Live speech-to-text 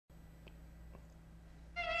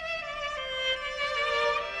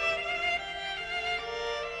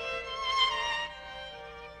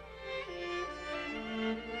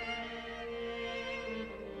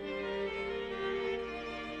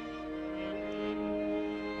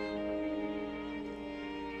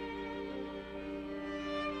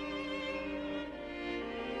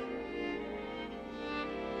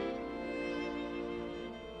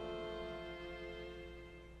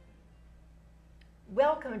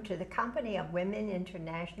Welcome to the Company of Women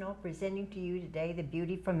International, presenting to you today the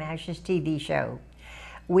Beauty from Ashes TV show.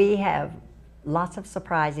 We have lots of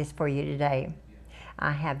surprises for you today.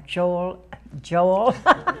 I have Joel.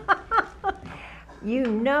 You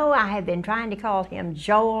know I have been trying to call him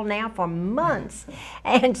Joel now for months,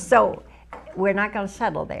 and so we're not going to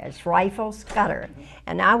settle there. It's Rifle Scudder,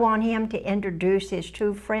 and I want him to introduce his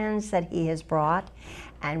two friends that he has brought,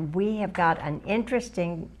 and we have got an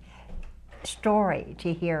interesting story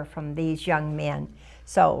to hear from these young men.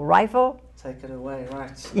 So, Rifle? Take it away,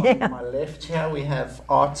 right. Yeah. On my left here we have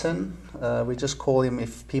Arten. We just call him,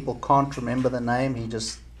 if people can't remember the name, he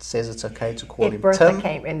just says it's okay to call him Bertha Tim.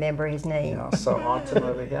 can't remember his name. Yeah, so Arten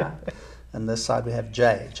over here. And this side we have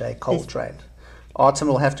Jay Coltrane. Arten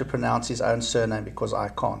will have to pronounce his own surname because I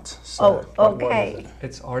can't. So okay. What is it?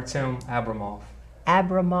 It's Artem Abramov.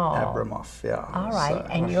 Abramov, yeah. All right, So,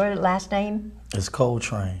 and your last name? It's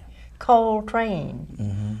Coltrane. Coltrane.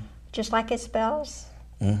 Mm-hmm. Just like it spells?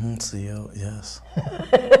 Mm-hmm. C-O, yes.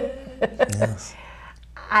 Yes.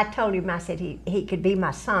 I told him, I said he could be my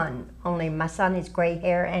son, only my son has gray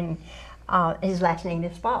hair and his last name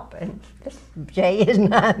is Pop, and this Jay is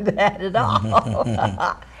not that at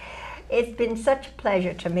all. It's been such a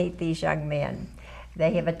pleasure to meet these young men.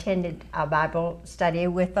 They have attended a Bible study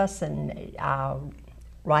with us, and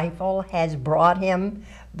Rifle has brought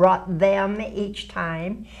them each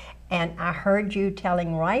time. And I heard you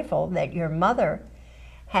telling Rifle that your mother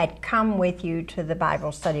had come with you to the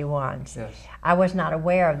Bible study once. Yes. I was not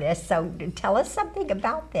aware of this, so tell us something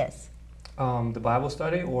about this. The Bible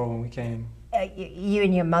study, or when we came? You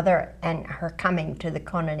and your mother and her coming to the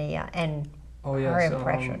Koinonia and her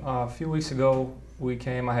impression. A few weeks ago we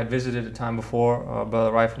came. I had visited the time before.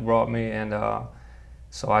 Brother Rifle brought me, and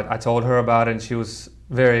so I told her about it, and she was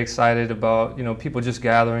very excited about, people just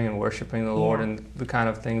gathering and worshiping the Lord and the kind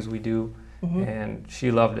of things we do. Mm-hmm. And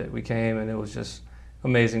she loved it. We came, and it was just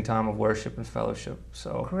amazing time of worship and fellowship.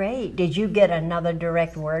 So great. Did you get another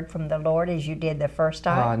direct word from the Lord as you did the first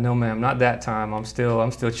time? No, ma'am, not that time. I'm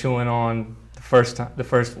still chewing on the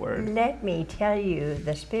first word. Let me tell you,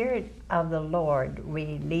 the Spirit of the Lord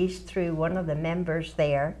released through one of the members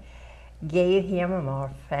there, gave him a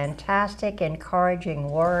fantastic,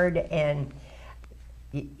 encouraging word, and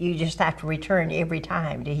you just have to return every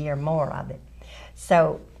time to hear more of it.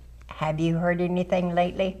 So, have you heard anything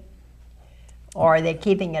lately? Or are they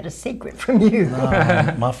keeping it a secret from you?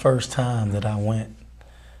 No, my first time that I went,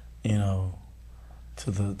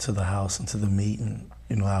 to the house and to the meeting,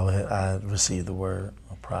 I received the word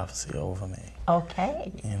of prophecy over me.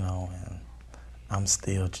 Okay. And I'm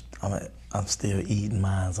still eating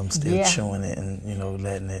mine. I'm still chewing it and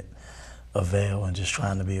letting it avail and just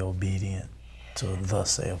trying to be obedient to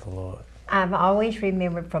thus saith the Lord. I've always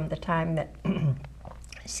remembered from the time that,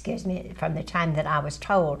 from the time that I was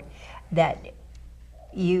told that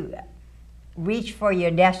you reach for your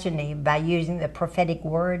destiny by using the prophetic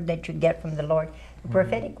word that you get from the Lord. The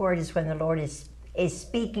prophetic word is when the Lord is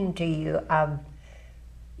speaking to you of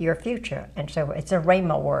your future. And so it's a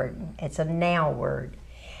rhema word. It's a now word.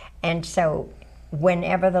 And so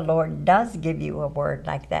whenever the Lord does give you a word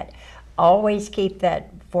like that, always keep that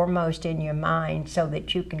foremost in your mind so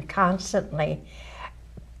that you can constantly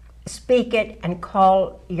speak it and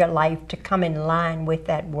call your life to come in line with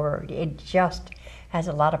that word. It just has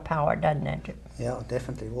a lot of power, doesn't it? Yeah,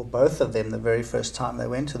 definitely. Well, both of them, the very first time they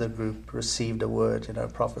went to the group, received a word,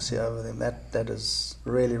 prophecy over them. That is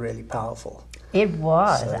really, really powerful. It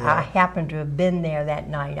was. So, yeah. I happened to have been there that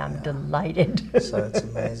night. I'm delighted. So it's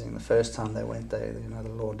amazing. The first time they went there, the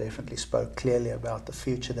Lord definitely spoke clearly about the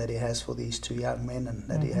future that He has for these two young men, and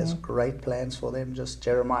that He has great plans for them. Just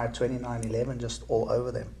Jeremiah 29:11, just all over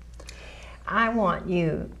them. I want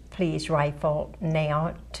you, please, Rifle,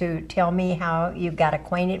 now to tell me how you got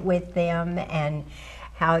acquainted with them and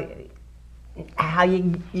how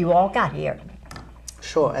you all got here.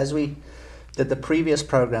 Sure. As we did the previous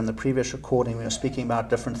program, the previous recording, we were speaking about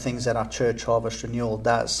different things that our church, Harvest Renewal,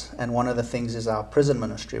 does. And one of the things is our prison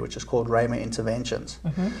ministry, which is called Rhema Interventions.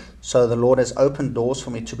 So the Lord has opened doors for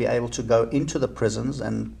me to be able to go into the prisons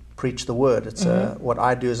and preach the word. It's what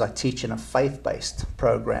I do is I teach in a faith-based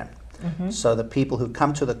program. So the people who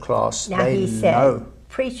come to the class, now they he said, know.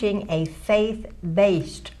 Preaching a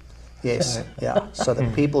faith-based. Yes, yeah. So the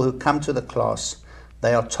people who come to the class,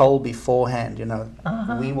 they are told beforehand,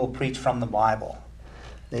 we will preach from the Bible.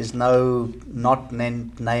 There's no not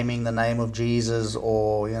naming the name of Jesus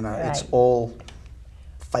or, it's all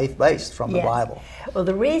faith-based from the Bible. Well,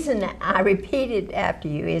 the reason I repeated after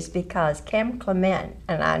you is because Kim Clement,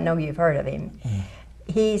 and I know you've heard of him,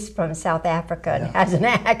 he's from South Africa and has an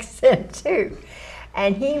accent too.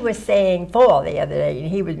 And he was saying fall the other day,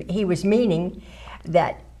 and he was meaning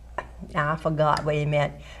that, I forgot what he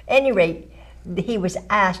meant. At any rate, he was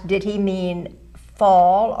asked, did he mean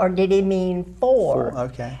fall or did he mean four?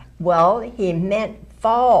 Okay. Well, he meant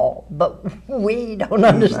fall, but we don't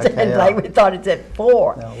understand, okay, yeah. like we thought it said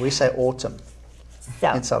four. No, we say autumn.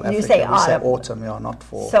 So In South Africa, you say we autumn. say autumn, yeah, not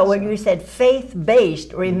fall. So when you said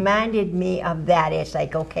faith-based, reminded me of that. It's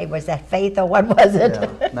like, okay, was that faith or what was it?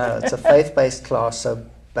 Yeah. No, it's a faith-based class. So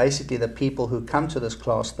basically the people who come to this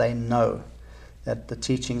class, they know that the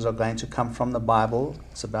teachings are going to come from the Bible.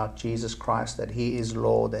 It's about Jesus Christ, that He is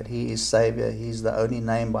Lord, that He is Savior. He's the only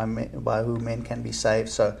name by whom men can be saved.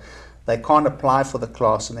 So they can't apply for the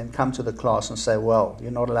class and then come to the class and say, well, you're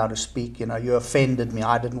not allowed to speak. You know, you offended me.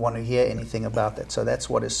 I didn't want to hear anything about that. So that's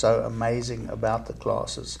what is so amazing about the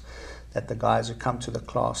classes, that the guys who come to the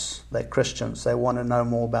class, they're Christians. They want to know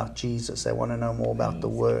more about Jesus. They want to know more about the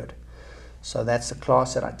Word. So that's the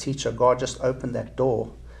class that I teach. So God just opened that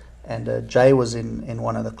door. And Jay was in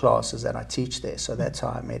one of the classes that I teach there. So that's how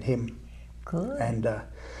I met him. Good. And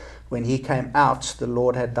when he came out, the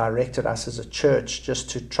Lord had directed us as a church just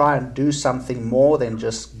to try and do something more than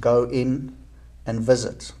just go in and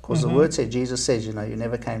visit. Because the Word said, Jesus says, you know, you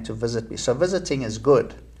never came to visit me. So visiting is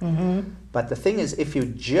good. But the thing is, if you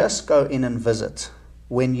just go in and visit,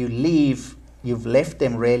 when you leave, you've left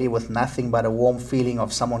them really with nothing but a warm feeling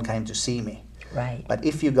of someone came to see me. Right. But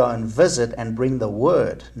if you go and visit and bring the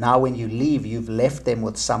Word, now when you leave, you've left them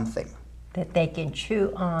with something that they can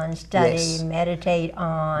chew on, study, Yes. meditate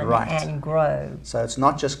on, Right. and grow. So it's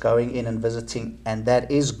not just going in and visiting, and that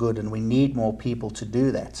is good, and we need more people to do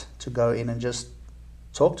that, to go in and just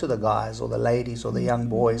talk to the guys or the ladies or the young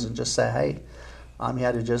boys and just say, hey, I'm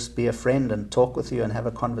here to just be a friend and talk with you and have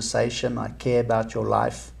a conversation. I care about your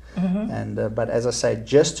life. And but as I say,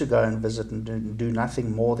 just to go and visit and do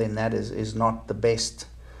nothing more than that is not the best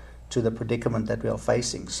to the predicament that we are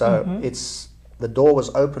facing. So the door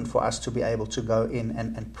was open for us to be able to go in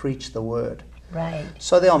and preach the Word. Right.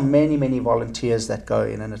 So there are many volunteers that go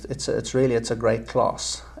in, and it's a great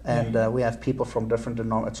class. And we have people from different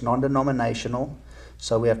it's non-denominational,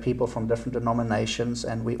 so we have people from different denominations,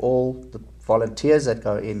 and the volunteers that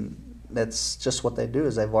go in, that's just what they do,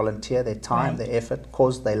 is they volunteer their time, their effort,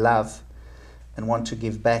 because they love and want to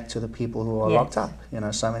give back to the people who are locked up. You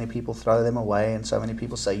know, so many people throw them away, and so many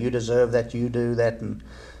people say, you deserve that, you do that, and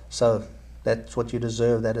so that's what you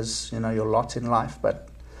deserve. That is, you know, your lot in life. But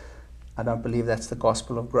I don't believe that's the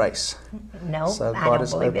gospel of grace. No, So I God don't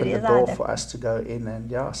has believe it opened the is door either. for us to go in,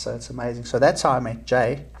 and so it's amazing. So that's how I met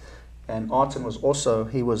Jay. And Arton was also,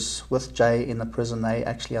 he was with Jay in the prison. They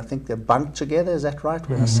actually, I think they bunked together, is that right?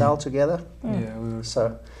 We're in a cell together. Yeah, we were.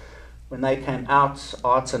 So when they came out,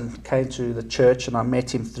 Arton came to the church, and I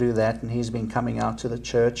met him through that, and he's been coming out to the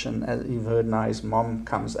church, and as you've heard now, his mom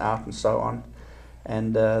comes out and so on.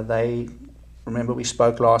 And remember we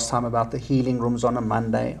spoke last time about the healing rooms on a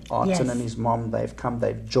Monday. Arton and his mom,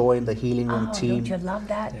 they've joined the healing room team. Don't you love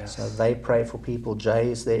that? Yes. So they pray for people.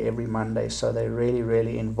 Jay is there every Monday, so they're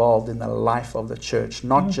really involved in the life of the church,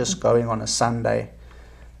 not just going on a Sunday,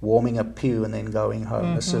 warming a pew and then going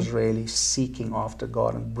home. This is really seeking after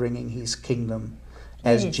God and bringing His kingdom,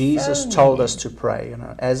 as Jesus told us to pray, you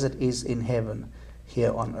know, as it is in heaven,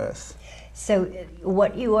 here on earth. So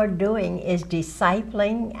what you are doing is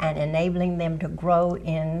discipling and enabling them to grow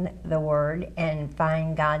in the Word and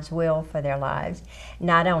find God's will for their lives.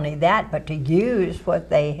 Not only that, but to use what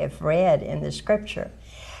they have read in the Scripture.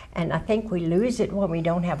 And I think we lose it when we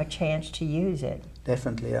don't have a chance to use it.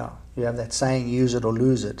 Definitely, yeah. You have that saying, use it or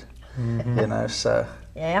lose it. You know, so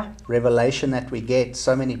revelation that we get,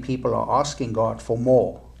 so many people are asking God for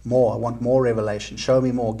more. I want more revelation. Show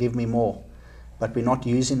me more, give me more. But we're not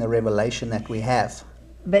using the revelation that we have.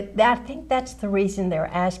 But I think that's the reason they're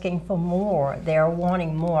asking for more. They're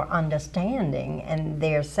wanting more understanding, and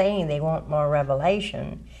they're saying they want more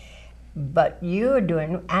revelation. But you're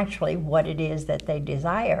doing actually what it is that they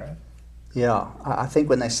desire. Yeah, I think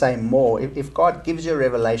when they say more, if God gives you a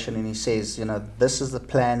revelation and He says, you know, this is the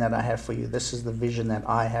plan that I have for you, this is the vision that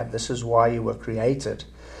I have, this is why you were created.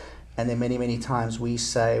 And then many times we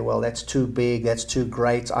say, well, that's too big, that's too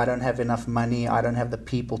great, I don't have enough money, I don't have the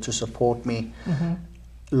people to support me.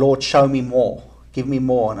 Lord, show me more, give me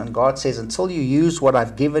more. And God says, until you use what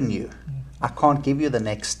I've given you, I can't give you the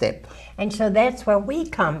next step. And so that's where we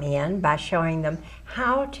come in, by showing them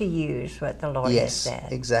how to use what the Lord has said.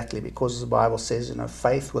 Yes, exactly, because the Bible says, you know,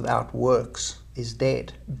 faith without works is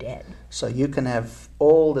dead. Dead. So you can have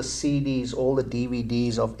all the CDs, all the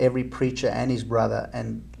DVDs of every preacher and his brother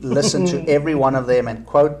and listen to every one of them and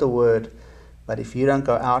quote the Word, but if you don't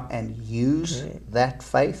go out and use that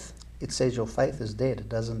faith, it says your faith is dead. It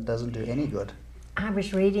doesn't do any good. I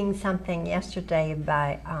was reading something yesterday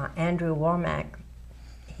by Andrew Womack.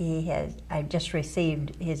 I just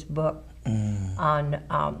received his book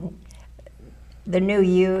on the new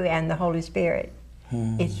you and the Holy Spirit.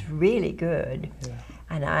 It's really good. Yeah.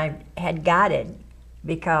 And I had got it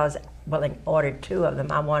because, well, I ordered 2 of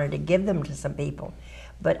them. I wanted to give them to some people,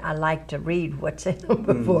 but I like to read what's in them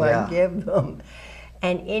before I give them.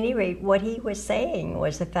 And at any rate, what he was saying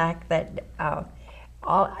was the fact that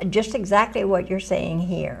just exactly what you're saying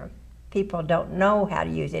here. People don't know how to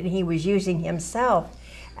use it. And he was using himself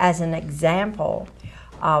as an example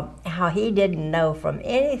of how he didn't know from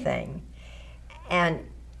anything. And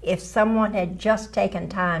if someone had just taken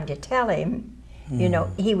time to tell him, you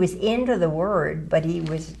know, he was into the Word, but he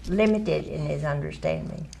was limited in his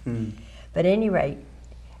understanding. But at any rate,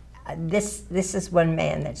 this is one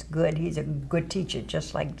man that's good. He's a good teacher,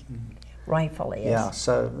 just like Rifle is. Yeah,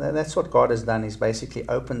 so that's what God has done. He's basically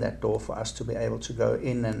opened that door for us to be able to go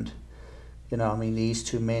in and, you know, I mean, these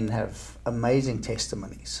 2 men have amazing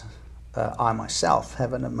testimonies. I myself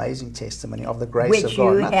have an amazing testimony of the grace of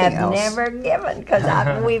God. Which you have never given,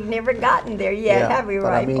 because we've never gotten there yet, have we, Rifle?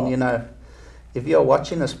 But I mean, you know, if you're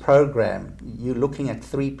watching this program, you're looking at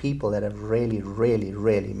 3 people that have really, really,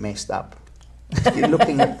 really messed up. You're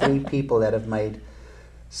looking at 3 people that have made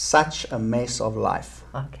such a mess of life.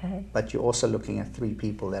 Okay. But you're also looking at 3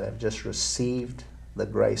 people that have just received the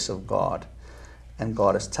grace of God. And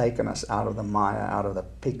God has taken us out of the mire, out of the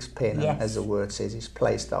pig's pen, and as the word says, He's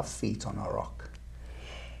placed our feet on a rock.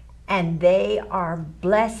 And they are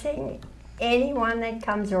blessing anyone that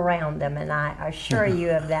comes around them, and I assure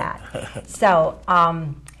you of that. So,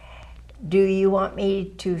 do you want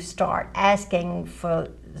me to start asking for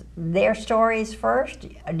their stories first?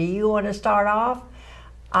 Do you want to start off?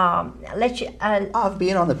 I've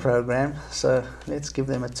been on the program, so let's give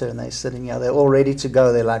them a turn. They're sitting here. They're all ready to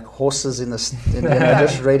go. They're like horses in the,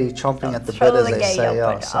 just ready, chomping at the bit, as they say.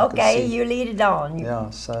 Yeah, so okay, you lead it on. Yeah,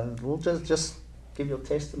 so we'll just give your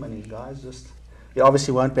testimony, guys. You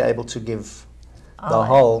obviously won't be able to give the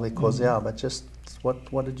whole because but just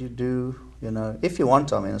what did you do? You know, if you want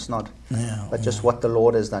to. I mean, it's not. Yeah. But just what the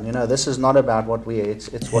Lord has done. You know, this is not about what we.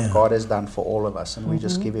 It's what God has done for all of us, and we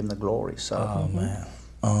just give Him the glory. So. Oh man.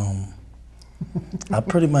 I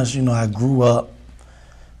pretty much, you know, I grew up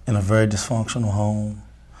in a very dysfunctional home.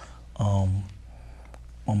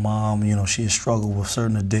 My mom, you know, she had struggled with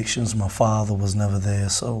certain addictions. My father was never there.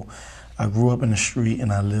 So I grew up in the street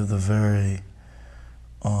and I lived a very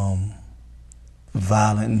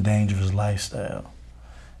violent and dangerous lifestyle.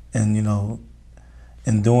 And, you know,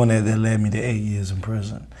 in doing that, that led me to 8 years in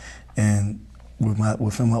prison. And with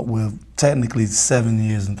technically 7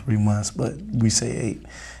 years and 3 months, but we say 8.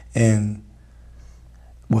 And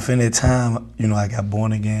within that time, you know, I got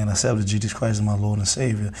born again, I accepted Jesus Christ as my Lord and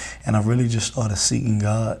Savior, and I really just started seeking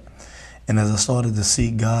God. And as I started to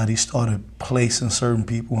seek God, He started placing certain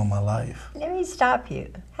people in my life. Let me stop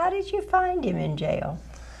you. How did you find Him in jail?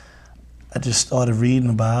 I just started reading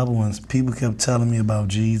the Bible, and people kept telling me about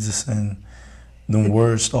Jesus, and the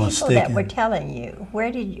words started sticking. People that were telling you,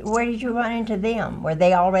 where did you run into them? Were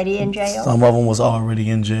they already in jail? Some of them was already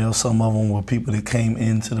in jail. Some of them were people that came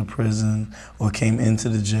into the prison or came into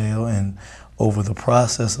the jail, and over the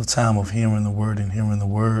process of time of hearing the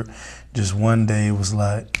word, just one day it was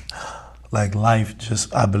like life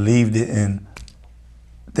just, I believed it and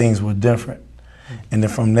things were different. And then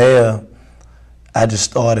from there, I just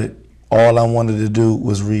started, all I wanted to do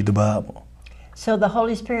was read the Bible. So the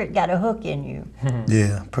Holy Spirit got a hook in you.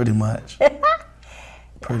 Yeah, pretty much.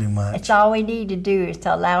 Pretty much. It's all we need to do is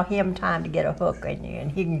to allow Him time to get a hook in you,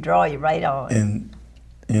 and He can draw you right on. And,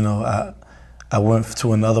 you know, I went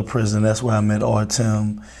to another prison. That's where I met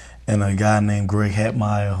R.Tim and a guy named Greg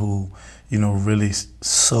Hatmeyer who, you know, really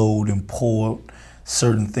sowed and poured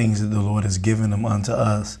certain things that the Lord has given them unto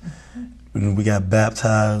us. When we got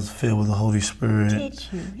baptized, filled with the Holy Spirit,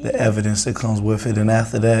 the evidence that comes with it. And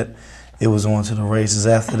after that, it was on to the races.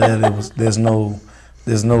 After that, it was there's no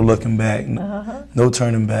looking back, no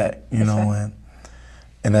turning back, you know. Right.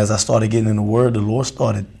 And as I started getting in the Word, the Lord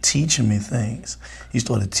started teaching me things. He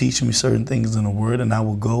started teaching me certain things in the Word, and I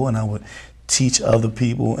would go and I would teach other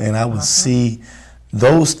people, and I would see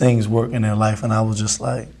those things work in their life, and I was just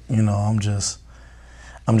like, you know, I'm just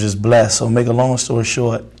blessed. So make a long story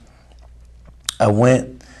short, I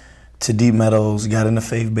went to Deep Meadows, got in the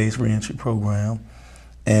faith-based reentry program.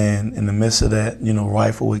 And in the midst of that, you know,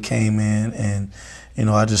 Rifle came in, and, you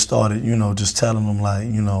know, I just started, you know, just telling them, like,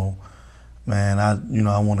 you know, man, I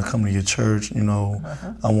want to come to your church, you know,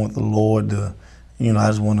 I want the Lord to, you know, I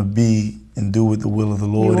just want to be and do what the will of the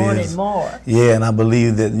Lord You is. wanted more. Yeah, and I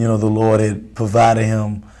believe that, you know, the Lord had provided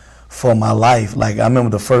him for my life. Like, I remember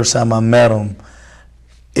the first time I met him,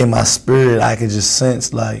 in my spirit, I could just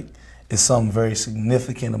sense, like, it's something very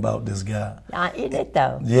significant about this guy. Isn't it,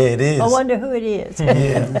 though? Yeah, it is. I wonder who it is.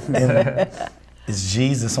 Yeah, and it's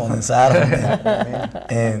Jesus on the inside of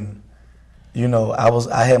me. And, you know,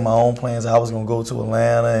 I had my own plans. I was going to go to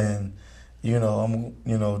Atlanta and, you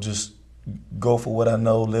know, just go for what I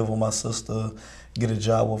know, live with my sister, get a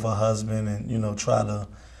job with her husband, and, you know, try to,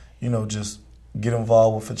 you know, just get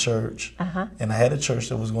involved with a church. And I had a church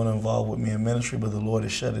that was going to involve with me in ministry, but the Lord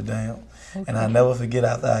had shut it down. Okay. And I never forget,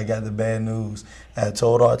 after I got the bad news, I had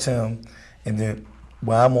told Artem, and then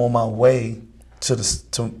while I'm on my way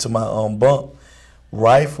to my bunk,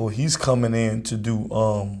 Rifle, he's coming in to do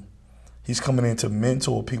he's coming in to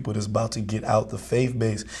mentor people that's about to get out the faith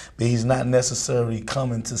base, but he's not necessarily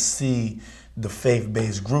coming to see the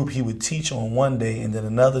faith-based group. He would teach on one day, and then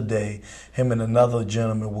another day, him and another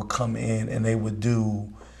gentleman would come in and they would do,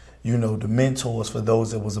 you know, the mentors for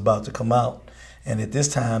those that was about to come out. And at this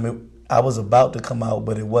time, I was about to come out,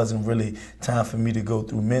 but it wasn't really time for me to go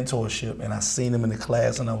through mentorship. And I seen him in the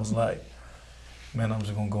class, and I was like, man, I'm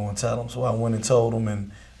just going to go and tell him. So I went and told him,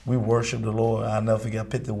 and we worshiped the Lord. I'll never forget, I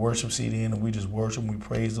put the worship CD in, and we just worshiped, we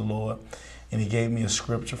praised the Lord. And he gave me a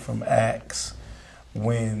scripture from Acts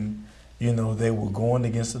when, you know, they were going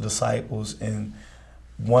against the disciples, and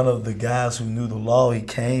one of the guys who knew the law, he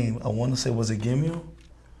came, I want to say, was it Gimel?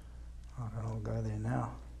 I'll go there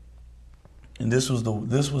now. And this was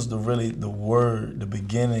the really the word, the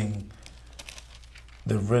beginning,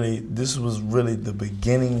 this was really the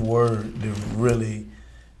beginning word that really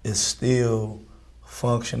is still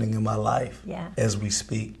functioning in my life as we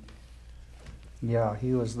speak. Yeah,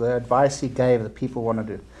 he was, the advice he gave, the people wanted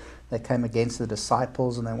to, they came against the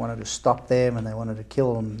disciples and they wanted to stop them and they wanted to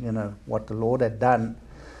kill them. You know, what the Lord had done,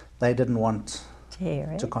 they didn't want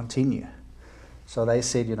to continue. So they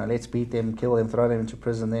said, you know, let's beat them, kill them, throw them into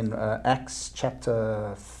prison. Then Acts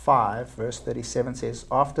chapter 5, verse 37 says,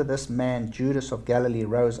 after this man, Judas of Galilee,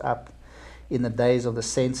 rose up in the days of the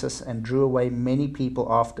census and drew away many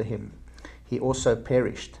people after him. He also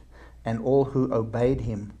perished, and all who obeyed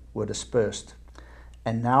him were dispersed.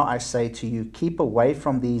 And now I say to you, keep away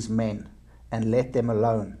from these men and let them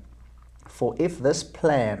alone. For if this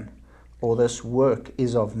plan or this work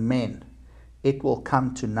is of men, it will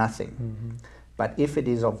come to nothing. But if it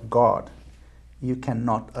is of God, you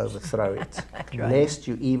cannot overthrow it, lest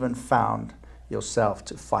you even found yourself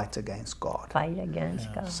to fight against God. Fight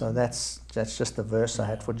against God. So that's just the verse I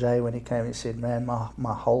had for Jay when he came. He said, man,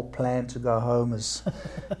 my whole plan to go home is,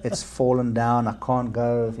 it's fallen down. I can't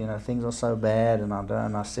go. You know, things are so bad. And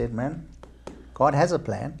I said, man, God has a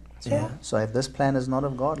plan. Yeah. So if this plan is not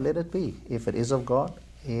of God, let it be. If it is of God,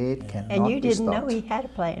 it cannot be stopped. And you didn't know he had a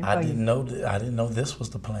plan for you. I didn't know this was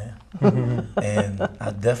the plan. And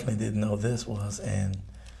I definitely didn't know this was. And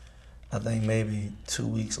I think maybe 2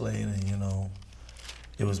 weeks later, you know,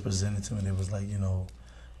 it was presented to me. It was like, you know,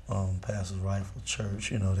 Pastor's Rifle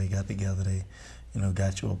Church, you know, they got together. They, you know,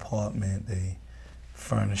 got your apartment. They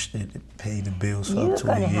furnished it. They paid the bills for up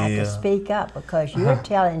to a year. You're going to have to speak up because you're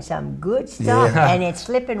telling some good stuff and it's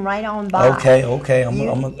slipping right on by. Okay. All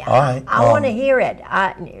right. I want to hear it.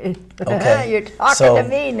 Okay. You're talking to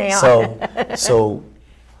me now. So,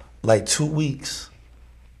 like 2 weeks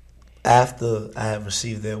after I had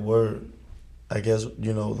received that word, I guess,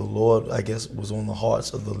 you know, the Lord, I guess, was on the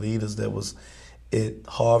hearts of the leaders that was at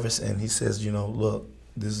Harvest, and he says, you know, look,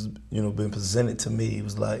 this has, you know, been presented to me. He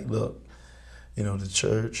was like, look, you know, the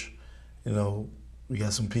church, you know, we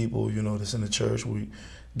got some people, you know, that's in the church. We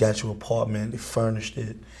got your apartment. They furnished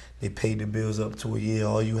it. They paid the bills up to a year.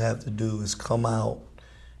 All you have to do is come out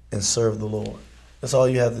and serve the Lord. That's all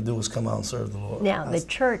you have to do is come out and serve the Lord. Now, the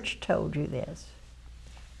church told you this,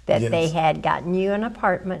 that they had gotten you an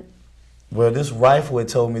apartment. Well, this Rifle had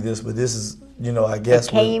told me this, but this is, you know, I guess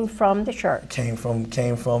it came from the church. Came from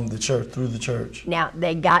the church, through the church. Now,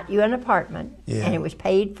 they got you an apartment, and it was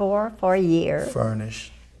paid for a year.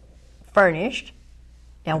 Furnished.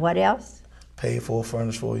 Now, what else? Paid for,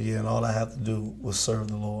 furnished for a year, and all I have to do was serve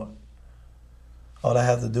the Lord. All I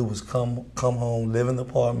have to do was come home, live in the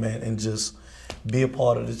apartment, and just be a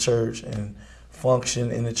part of the church and function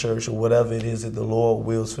in the church or whatever it is that the Lord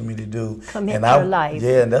wills for me to do. Commit your life.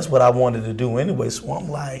 Yeah, and that's what I wanted to do anyway. So I'm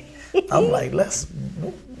like,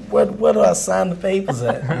 where do I sign the papers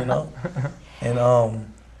at, you know?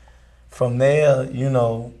 And from there, you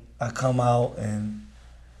know, I come out and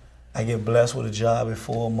I get blessed with a job at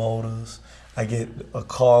Ford Motors. I get a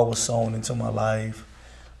car was sown into my life.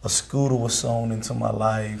 A scooter was sown into my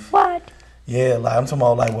life. What? Yeah, like I'm talking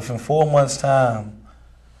about like within 4 months' time,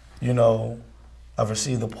 you know, I've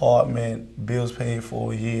received apartment, bills paid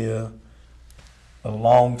for a year, a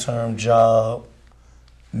long-term job,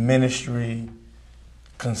 ministry,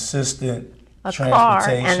 consistent A car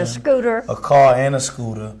transportation, and a scooter. a car and a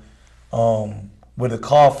scooter. With the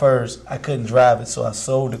car first, I couldn't drive it, so I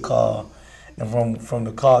sold the car, and from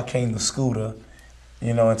the car came the scooter,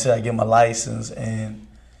 you know, until I get my license, and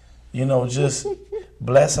you know, just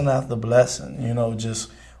blessing after blessing, you know,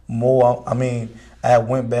 just more. I mean, I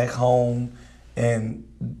went back home, and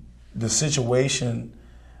the situation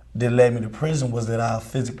that led me to prison was that I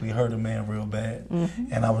physically hurt a man real bad,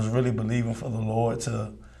 and I was really believing for the Lord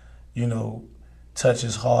to, you know, touch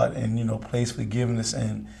his heart and, you know, place forgiveness.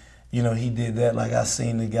 And, you know, he did that. Like, I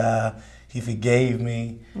seen the guy, he forgave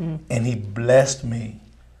me, and he blessed me.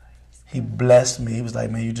 He blessed me. He was like,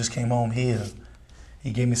 man, you just came home here.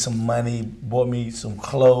 He gave me some money, bought me some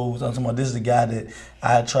clothes. I'm talking about, this is the guy that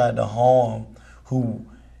I had tried to harm, who,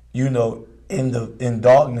 you know, in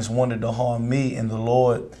darkness wanted to harm me. And the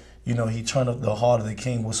Lord, you know, he turned up the heart of the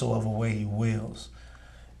king whatsoever way he wills.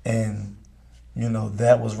 And, you know,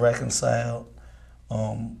 that was reconciled.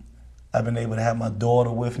 I've been able to have my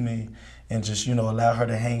daughter with me and just, you know, allow her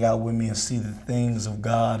to hang out with me and see the things of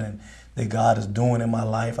God and that God is doing in my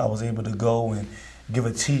life. I was able to go and give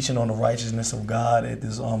a teaching on the righteousness of God at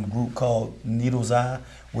this group called Needle's Eye,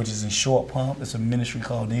 which is in Short Pump. It's a ministry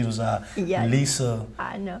called Needle's Eye. Yeah, Lisa.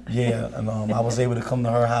 I know. Yeah, and I was able to come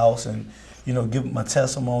to her house and, you know, give my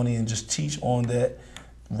testimony and just teach on that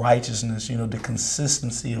righteousness, you know, the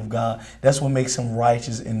consistency of God. That's what makes him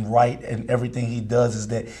righteous and right, and everything he does is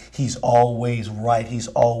that he's always right. He's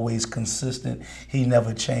always consistent. He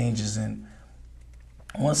never changes. And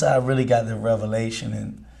once I really got the revelation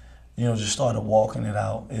and, you know, just started walking it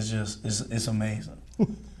out, it's just, it's amazing.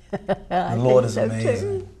 The Lord is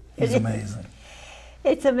amazing. He's amazing.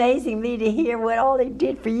 It's amazing me to hear what all he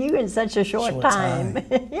did for you in such a short time.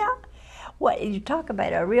 Yeah. Well, you talk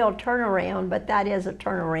about a real turnaround, but that is a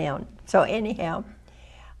turnaround. So anyhow,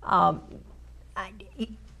 what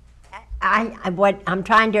I'm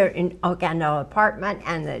trying to, okay, I know apartment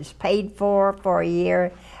and it's paid for a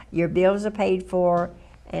year. Your bills are paid for,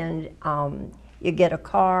 and you get a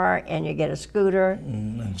car and you get a scooter.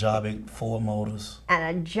 A job at Ford Motors.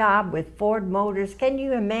 And a job with Ford Motors. Can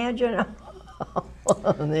you imagine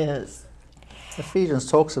all this? Ephesians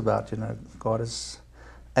talks about, you know, God is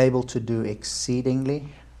able to do exceedingly,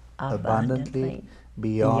 abundantly,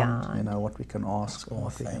 beyond, you know, what we can ask or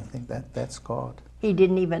what we can think. That's God. He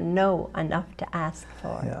didn't even know enough to ask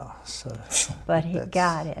for. Yeah, so. But he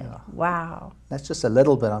got it. Yeah. Wow. That's just a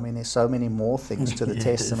little bit. I mean, there's so many more things to the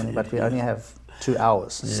testimony, but we only have 2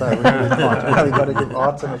 hours, so we can't. We've got to give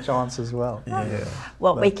Artem a chance as well. Yeah.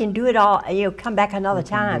 Well, we can do it all. You'll come back another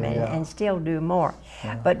time and still do more.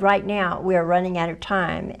 Yeah. But right now we're running out of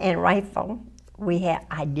time. And Rifle,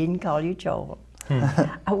 I didn't call you Joel.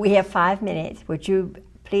 We have 5 minutes. Would you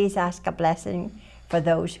please ask a blessing for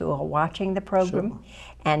those who are watching the program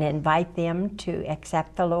and invite them to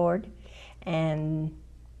accept the Lord, and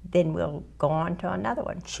then we'll go on to another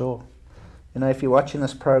one. Sure. You know, if you're watching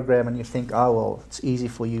this program and you think, oh, well, it's easy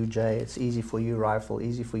for you, Jay, it's easy for you, Rifle,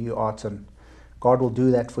 easy for you, Artem, God will do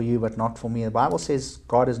that for you, but not for me. The Bible says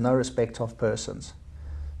God is no respecter of persons.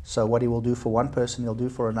 So what he will do for one person, he'll do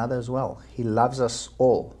for another as well. He loves us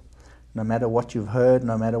all. No matter what you've heard,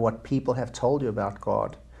 no matter what people have told you about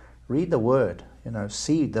God, read the Word. You know,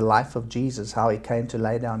 see the life of Jesus, how he came to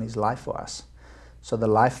lay down his life for us. So the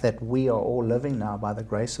life that we are all living now by the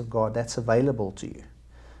grace of God, that's available to you.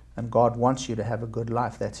 And God wants you to have a good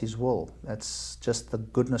life. That's his will. That's just the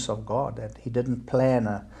goodness of God, that he didn't plan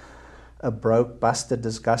a broke, busted,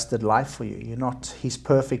 disgusted life for you. You're not his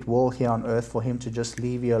perfect will here on earth for him to just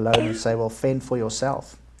leave you alone and say, well, fend for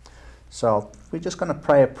yourself. So we're just going to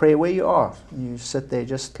pray a prayer where you are. You sit there,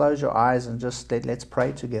 just close your eyes and just let's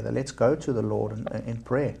pray together. Let's go to the Lord in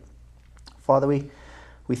prayer. Father, we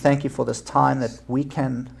thank you for this time that we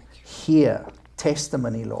can hear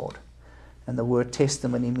testimony, Lord. And the word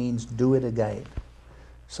testimony means do it again.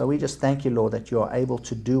 So we just thank you, Lord, that you are able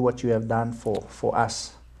to do what you have done for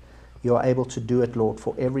us. You are able to do it, Lord,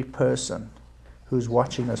 for every person who's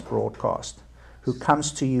watching this broadcast, who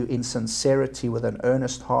comes to you in sincerity with an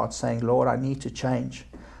earnest heart saying, Lord, I need to change.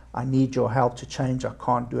 I need your help to change. I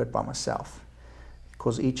can't do it by myself.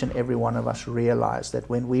 Because each and every one of us realized that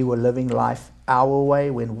when we were living life our way,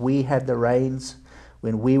 when we had the reins,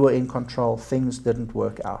 when we were in control, things didn't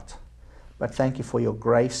work out. But thank you for your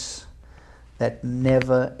grace that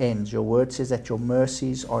never ends. Your word says that your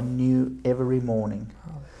mercies are new every morning.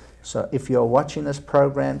 So if you're watching this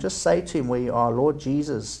program, just say to him where you are, Lord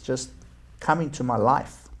Jesus, just come into my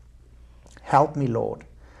life. Help me, Lord.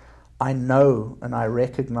 I know and I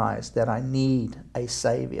recognize that I need a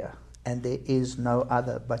Savior, and there is no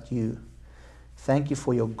other but you. Thank you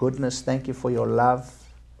for your goodness. Thank you for your love.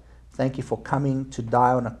 Thank you for coming to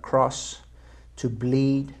die on a cross, to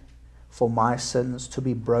bleed for my sins, to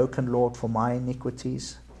be broken, Lord, for my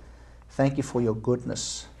iniquities. Thank you for your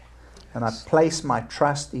goodness. And I place my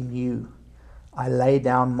trust in you. I lay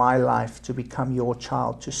down my life to become your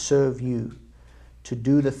child, to serve you, to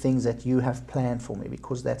do the things that you have planned for me,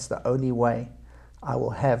 because that's the only way I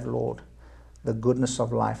will have, Lord, the goodness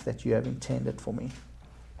of life that you have intended for me.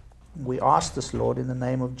 We ask this, Lord, in the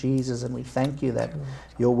name of Jesus, and we thank you that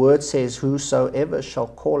your word says, whosoever shall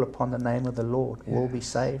call upon the name of the Lord will be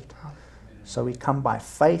saved. So we come by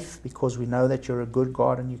faith because we know that you're a good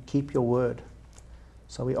God and you keep your word.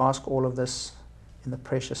 So we ask all of this in the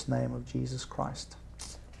precious name of Jesus Christ.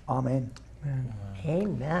 Amen. Amen.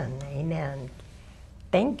 Amen. Amen.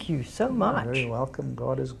 Thank you so much. You're very welcome.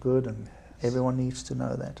 God is good, and everyone needs to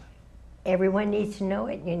know that. Everyone needs to know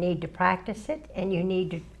it. You need to practice it, and you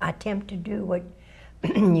need to attempt to do what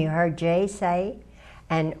you heard Jay say.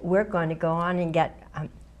 And we're going to go on and get,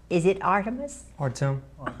 is it Artemis? Artem.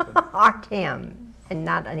 Artem, and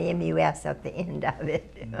not an M-U-S at the end of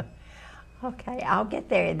it. Okay, I'll get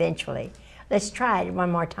there eventually. Let's try it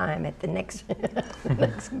one more time at the next,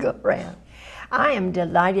 next go round. I am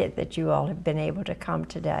delighted that you all have been able to come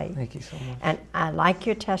today. Thank you so much. And I like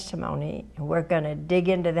your testimony. We're going to dig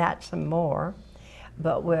into that some more,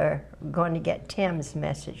 but we're going to get Tim's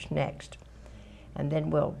message next. And then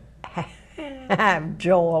we'll have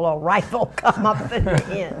Joel or Rifle come up in the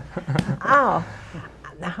end. Oh,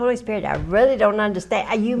 the Holy Spirit, I really don't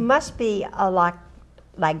understand. You must be a lot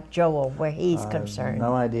like Joel, where he's concerned.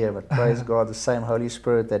 No idea, but praise God, the same Holy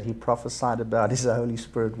Spirit that he prophesied about is the Holy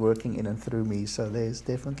Spirit working in and through me, so there's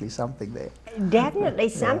definitely something there. Definitely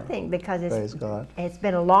something, because it's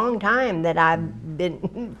been a long time that I've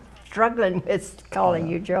been struggling with calling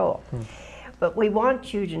you Joel. But we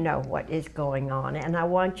want you to know what is going on, and I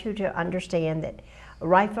want you to understand that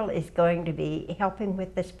Rifle is going to be helping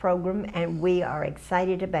with this program, and we are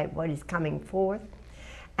excited about what is coming forth.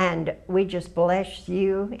 And we just bless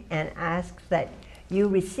you and ask that you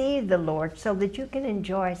receive the Lord so that you can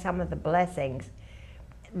enjoy some of the blessings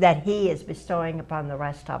that he is bestowing upon the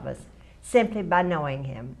rest of us simply by knowing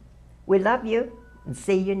him. We love you and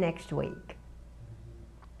see you next week.